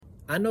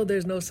I know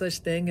there's no such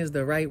thing as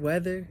the right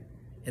weather,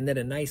 and that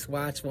a nice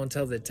watch won't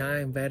tell the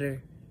time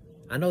better.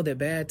 I know that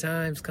bad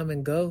times come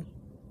and go,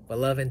 but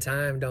love and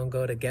time don't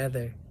go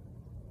together.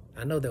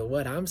 I know that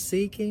what I'm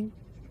seeking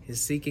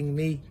is seeking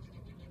me,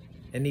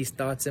 and these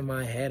thoughts in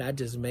my head I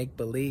just make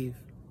believe.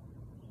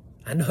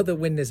 I know that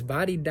when this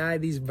body die,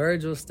 these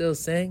birds will still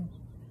sing,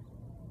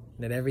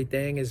 and that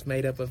everything is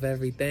made up of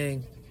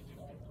everything.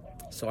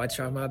 So I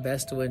try my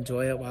best to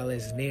enjoy it while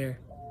it's near.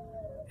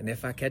 And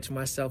if I catch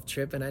myself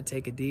tripping, I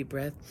take a deep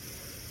breath.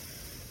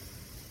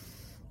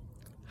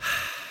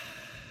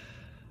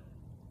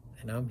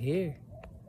 And I'm here.